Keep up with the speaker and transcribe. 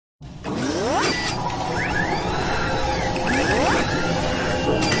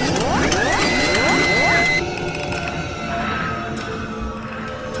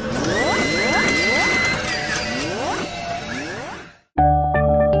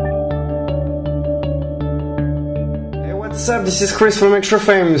What's up, this is Chris from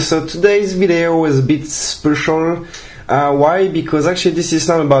ElectroFame. So today's video is a bit special. Why? Because actually this is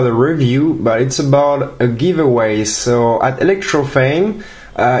not about a review, but it's about a giveaway. So at ElectroFame,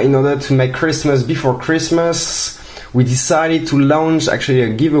 in order to make Christmas before Christmas, we decided to launch actually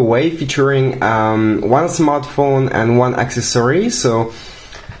a giveaway featuring one smartphone and one accessory. So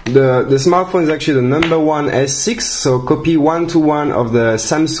the smartphone is actually the No1 S6, so copy 1-to-1 of the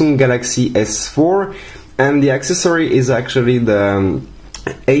Samsung Galaxy S4, and the accessory is actually the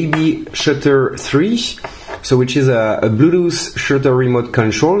AB Shutter 3, so which is a Bluetooth shutter remote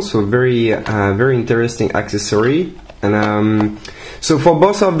control, so very interesting accessory. And so for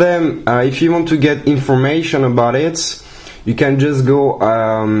both of them, if you want to get information about it, you can just go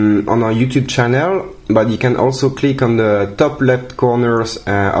on our YouTube channel, but you can also click on the top left corners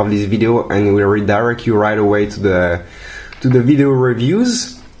of this video and it will redirect you right away to the video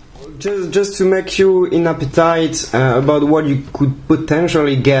reviews. Just to make you in appetite about what you could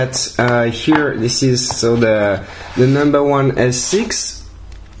potentially get here. This is the No1 S6.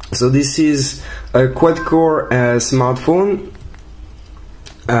 So this is a quad-core smartphone,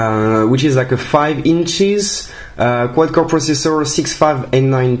 which is like a 5 inches quad-core processor,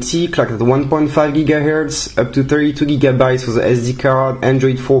 6589T, clocked at 1.5 GHz, up to 32 GB for the SD card,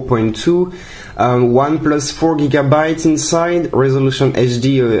 Android 4.2, 1 plus 4 GB inside, resolution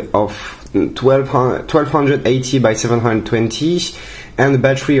HD of 1280 by 720, and a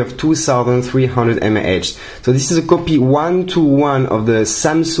battery of 2300 mAh. So this is a copy 1-to-1 of the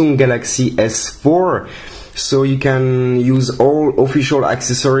Samsung Galaxy S4. So you can use all official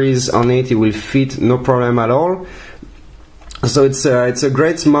accessories on it, it will fit no problem at all. So it's a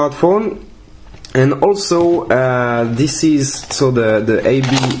great smartphone. And also this is the AB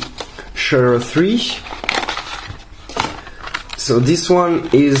Shutter 3. So this one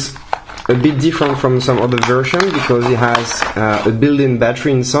is a bit different from some other version because it has a built-in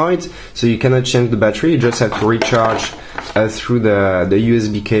battery inside, so you cannot change the battery, you just have to recharge through the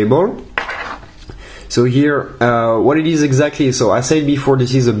USB cable. So here, what it is exactly, so I said before,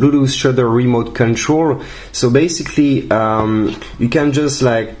 this is a Bluetooth shutter remote control. So basically, you can just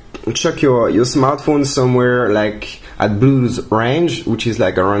like chuck your smartphone somewhere like at Bluetooth range, which is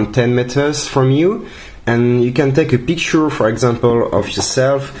like around 10 meters from you, and you can take a picture, for example, of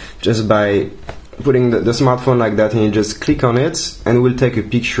yourself just by putting the smartphone like that, and you just click on it, and it will take a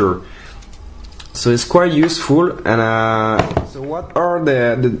picture. So it's quite useful. And so what are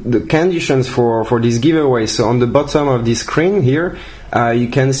the conditions for this giveaway? So on the bottom of this screen here, you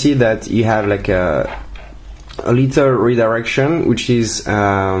can see that you have like a little redirection, which is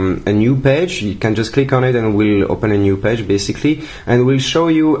a new page. You can just click on it and it will open a new page basically, and will show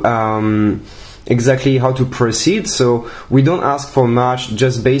you exactly how to proceed. So we don't ask for much,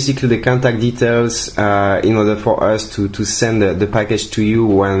 just basically the contact details in order for us to send the package to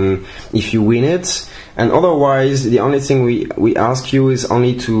you if you win it. And otherwise, the only thing we ask you is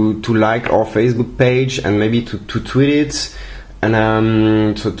only to like our Facebook page and maybe to tweet it,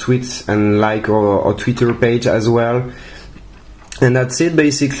 and to tweet and like our Twitter page as well. And that's it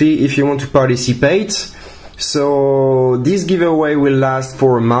basically if you want to participate. So this giveaway will last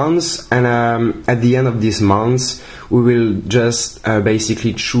for a month, and at the end of this month we will just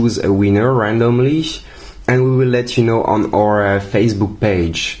basically choose a winner randomly, and we will let you know on our Facebook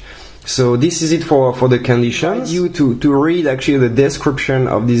page. So this is it for the conditions. You to read actually the description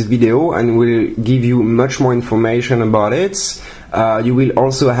of this video, and we'll give you much more information about it. You will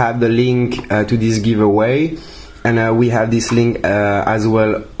also have the link to this giveaway, and we have this link as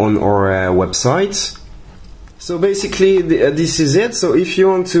well on our website. So basically this is it. So if you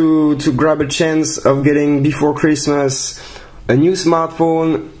want to grab a chance of getting before Christmas a new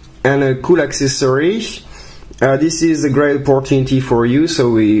smartphone and a cool accessory, this is a great opportunity for you.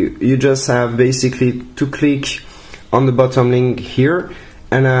 So you just have basically to click on the bottom link here,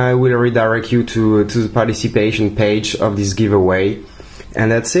 and I will redirect you to the participation page of this giveaway,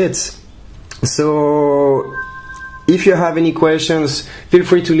 and that's it. So if you have any questions, feel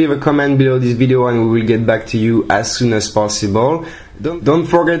free to leave a comment below this video and we will get back to you as soon as possible. Don't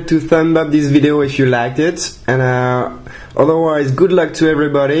forget to thumb up this video if you liked it, and otherwise good luck to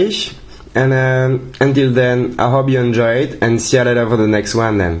everybody, and until then I hope you enjoy it, and see you later for the next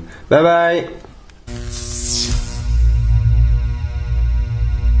one then. Bye bye!